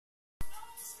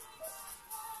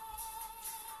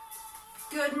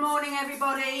Good morning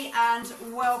everybody and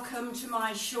welcome to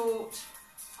my short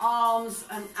arms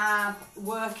and ab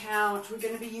workout. We're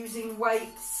going to be using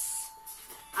weights,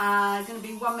 going to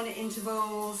be 1 minute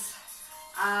intervals,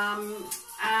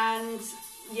 and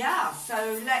yeah,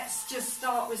 so let's just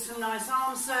start with some nice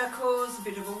arm circles, a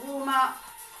bit of a warm up,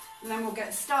 and then we'll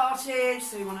get started.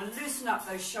 So you want to loosen up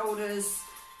those shoulders,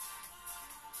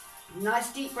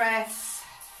 nice deep breaths.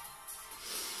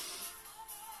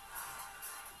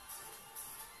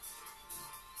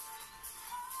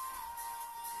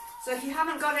 So if you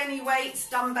haven't got any weights,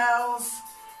 dumbbells,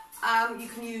 you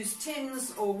can use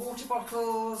tins or water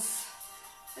bottles.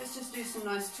 Let's just do some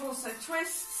nice torso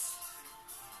twists,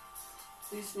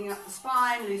 loosening up the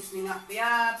spine, loosening up the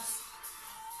abs.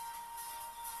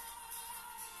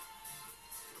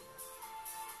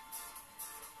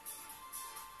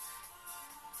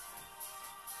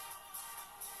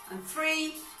 And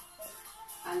 3,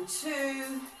 and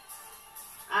 2,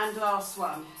 and last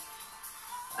one.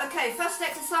 Okay, first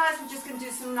exercise, we're just going to do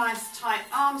some nice tight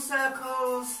arm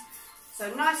circles.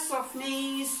 So nice soft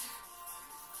knees,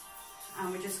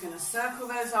 and we're just going to circle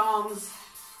those arms.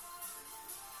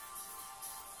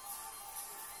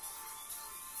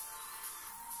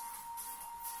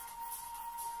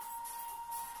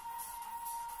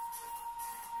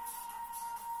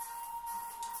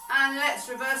 And let's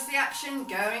reverse the action,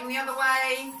 going the other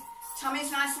way.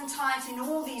 Tummy's nice and tight in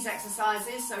all these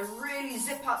exercises, so really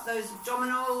zip up those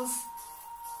abdominals.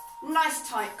 Nice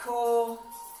tight core.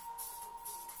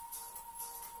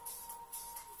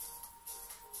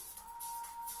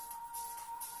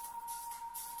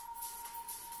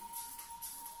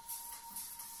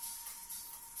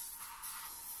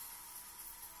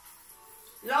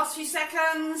 Last few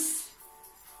seconds.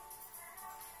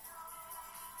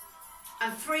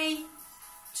 And 3,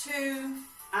 2,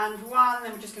 and 1.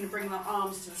 Then we're just going to bring our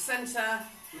arms to the centre.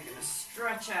 We're going to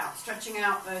stretch out, stretching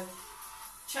out the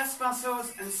chest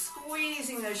muscles and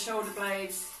squeezing those shoulder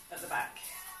blades at the back.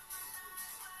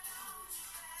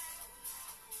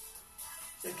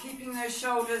 So keeping those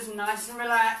shoulders nice and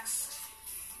relaxed.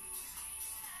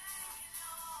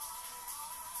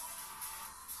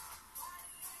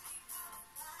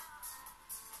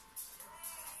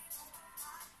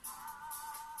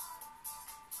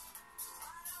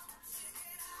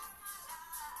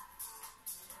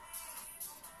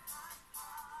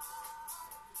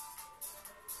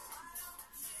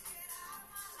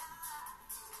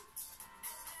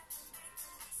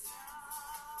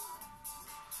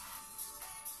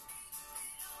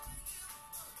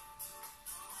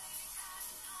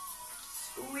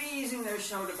 Squeezing those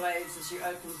shoulder blades as you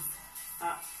open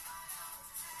up.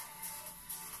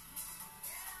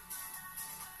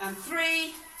 And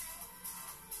 3,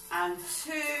 and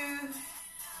 2,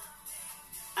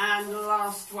 and the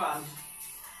last one.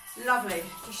 Lovely.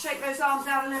 Just shake those arms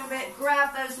out a little bit,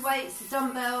 grab those weights, the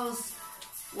dumbbells,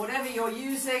 whatever you're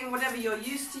using, whatever you're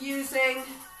used to using.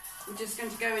 We're just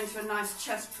going to go into a nice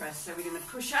chest press. So we're going to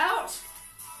push out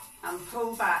and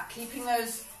pull back, keeping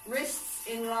those wrists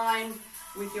in line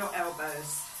with your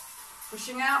elbows.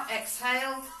 Pushing out,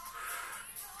 exhale,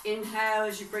 inhale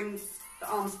as you bring the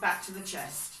arms back to the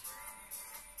chest.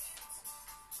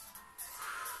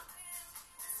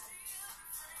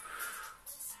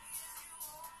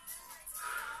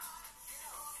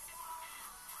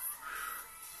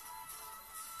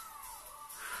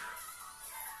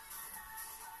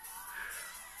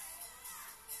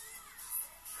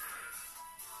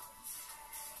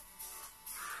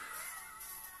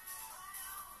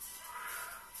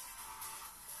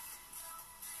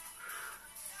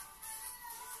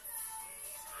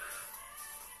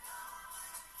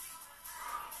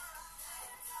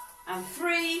 And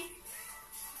 3,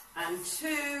 and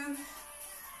 2,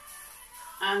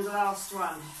 and last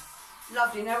one.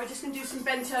 Lovely. Now we're just going to do some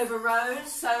bent over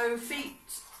rows. So feet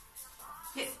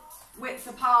hip width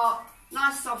apart,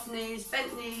 nice soft knees,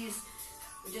 bent knees.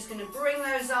 We're just going to bring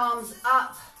those arms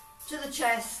up to the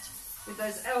chest with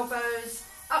those elbows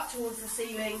up towards the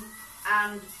ceiling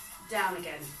and down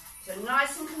again. So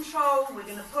nice and controlled. We're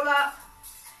going to pull up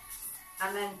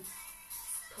and then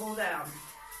pull down.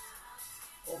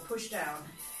 Or push down.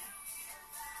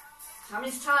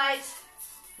 Tummy's tight,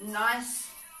 nice,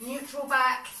 neutral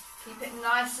back, keep it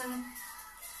nice and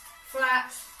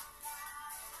flat.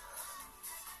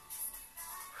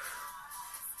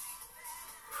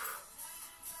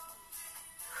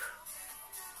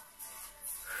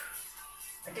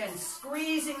 Again,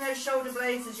 squeezing those shoulder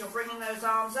blades as you're bringing those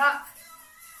arms up.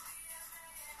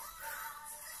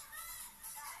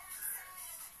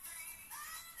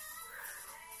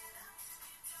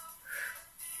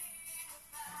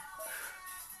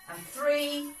 and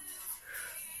 3,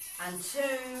 and 2,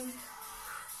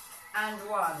 and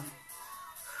 1.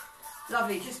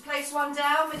 Lovely, just place one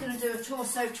down. We're going to do a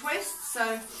torso twist.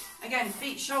 So again,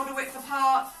 feet shoulder width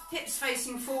apart, hips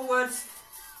facing forwards,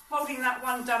 holding that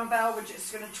one dumbbell. We're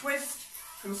just going to twist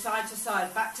from side to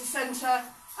side, back to center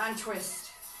and twist.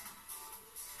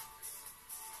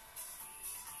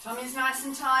 Tummy's nice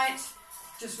and tight,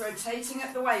 just rotating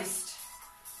at the waist.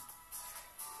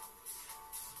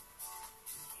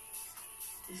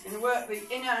 He's going to work the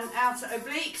inner and outer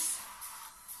obliques.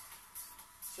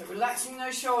 So relaxing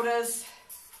those shoulders.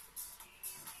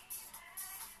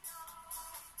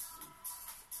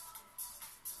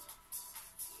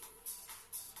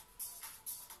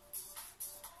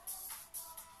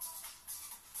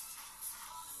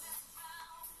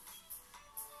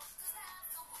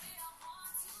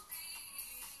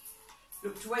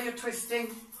 Look to where you're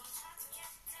twisting.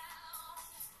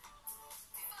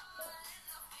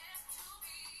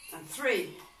 And 3,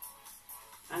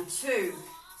 and 2,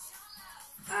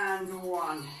 and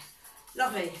 1.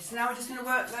 Lovely. So now we're just going to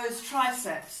work those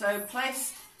triceps. So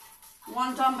place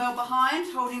one dumbbell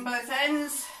behind, holding both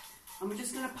ends, and we're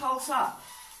just going to pulse up.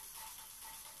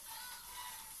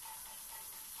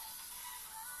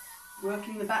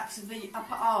 Working the backs of the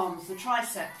upper arms, the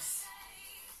triceps.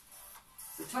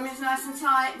 The tummy's nice and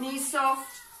tight, knees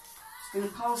soft. Just going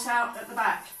to pulse out at the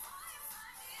back.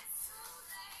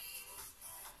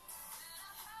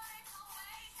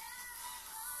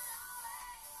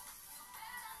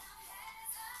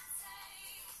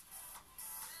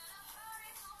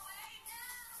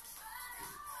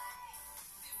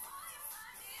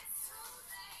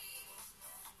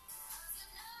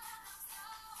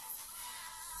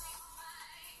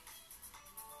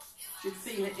 You should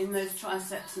feel it in those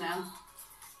triceps now.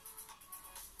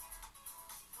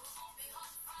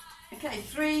 Okay,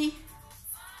 3,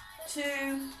 2,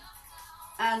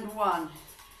 and 1.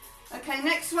 Okay,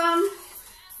 next one,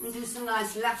 we do some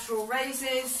nice lateral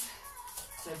raises.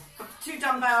 So 2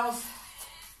 dumbbells.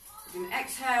 We're going to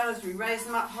exhale as we raise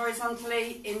them up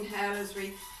horizontally. Inhale as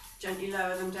we gently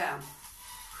lower them down.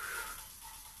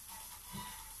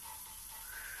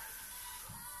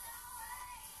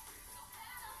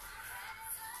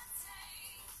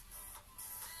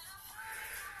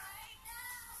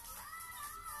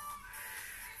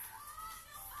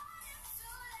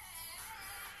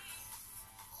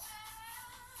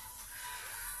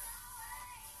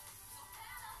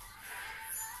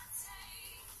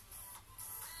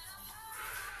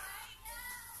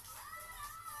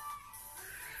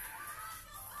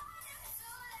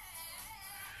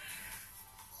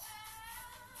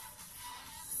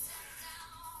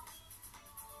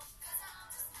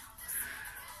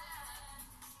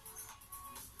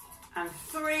 And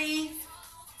 3,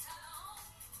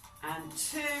 and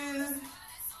 2,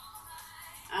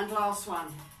 and last one.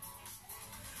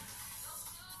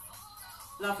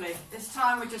 Lovely. This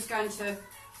time we're just going to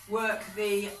work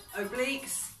the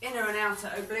obliques, inner and outer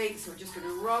obliques. We're just going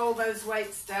to roll those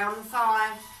weights down the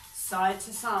thigh, side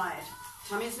to side.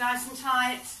 Tummy's nice and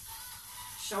tight,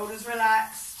 shoulders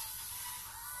relaxed.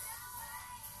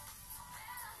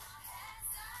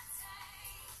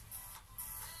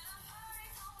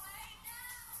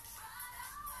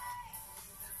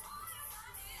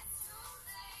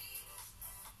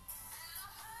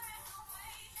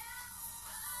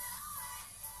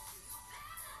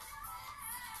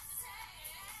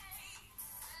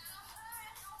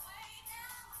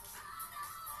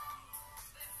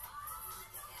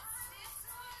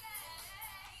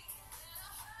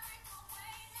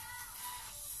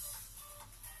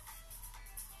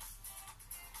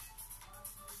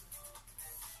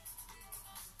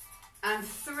 And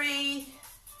 3,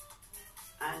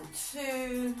 and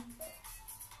 2,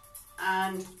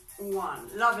 and 1.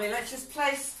 Lovely. Let's just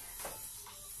place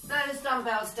those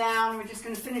dumbbells down. We're just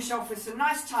going to finish off with some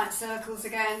nice tight circles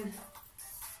again.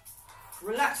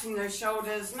 Relaxing those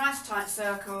shoulders, nice tight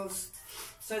circles.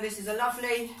 So this is a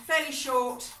lovely, fairly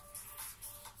short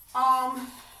arm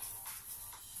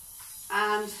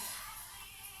and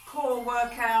core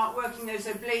workout, working those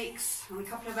obliques on a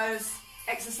couple of those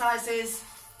exercises.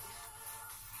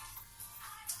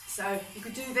 So you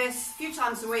could do this a few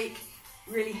times a week,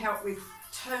 really help with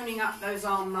toning up those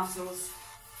arm muscles.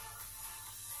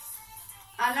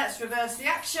 And let's reverse the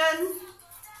action.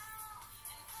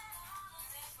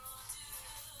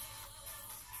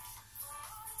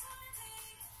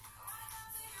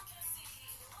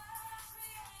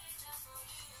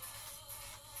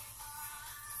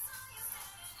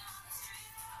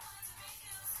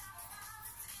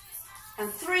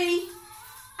 And 3,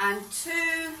 and 2,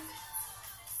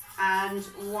 and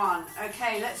 1.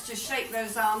 Okay, let's just shake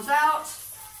those arms out.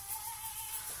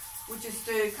 we'll just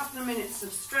do a couple of minutes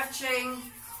of stretching.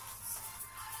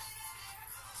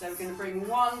 So we're going to bring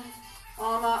one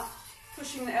arm up,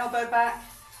 pushing the elbow back,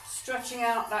 stretching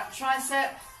out that tricep.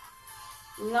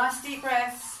 Nice deep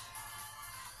breaths.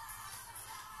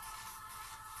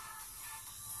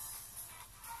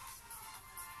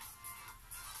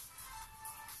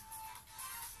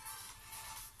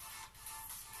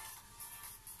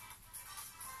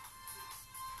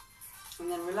 And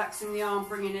then relaxing the arm,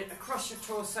 bringing it across your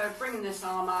torso, bringing this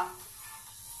arm up,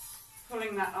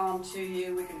 pulling that arm to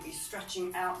you. We're going to be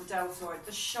stretching out the deltoid,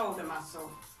 the shoulder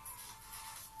muscle.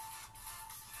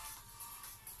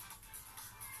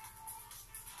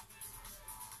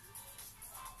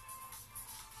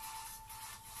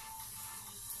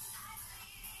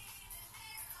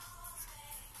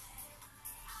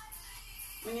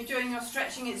 When you're doing your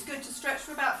stretching, it's good to stretch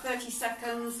for about 30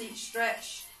 seconds each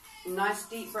stretch. Nice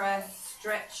deep breath,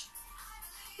 stretch,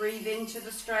 breathe into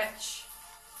the stretch.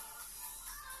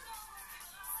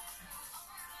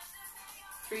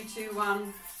 3, 2,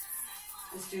 1.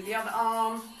 Let's do the other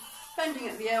arm, bending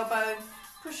at the elbow,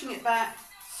 pushing it back,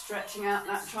 stretching out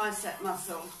that tricep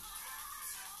muscle.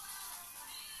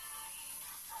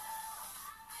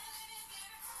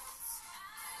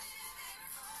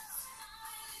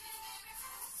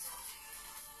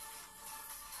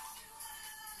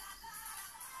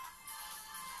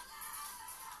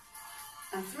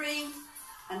 And 3,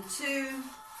 and 2,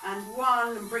 and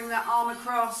 1, and bring that arm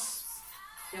across,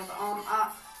 the other arm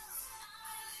up,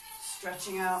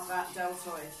 stretching out that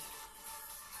deltoid.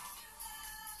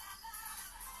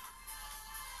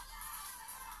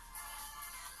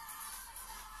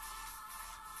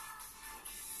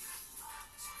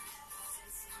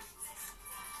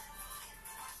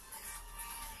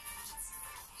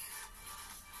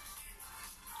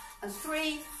 And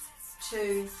 3,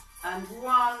 2, and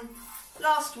 1.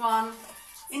 Last one.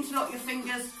 Interlock your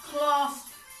fingers, clasp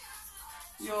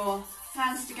your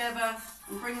hands together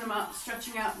and bring them up,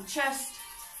 stretching out the chest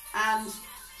and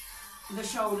the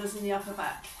shoulders and the upper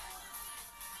back.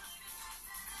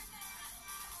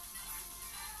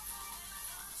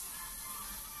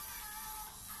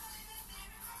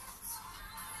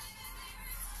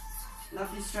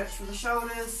 Lovely stretch for the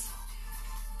shoulders.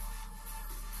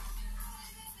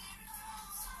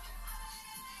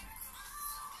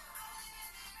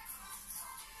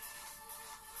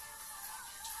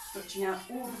 Stretching out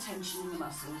all the tension in the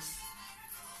muscles.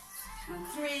 And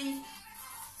 3,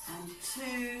 and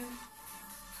 2,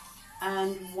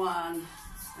 and 1.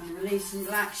 And release and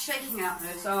relax, shaking out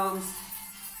those arms.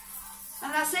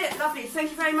 And that's it, lovely.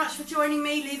 Thank you very much for joining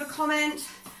me. Leave a comment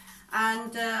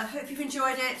and hope you've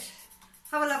enjoyed it.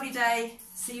 Have a lovely day.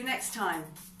 See you next time.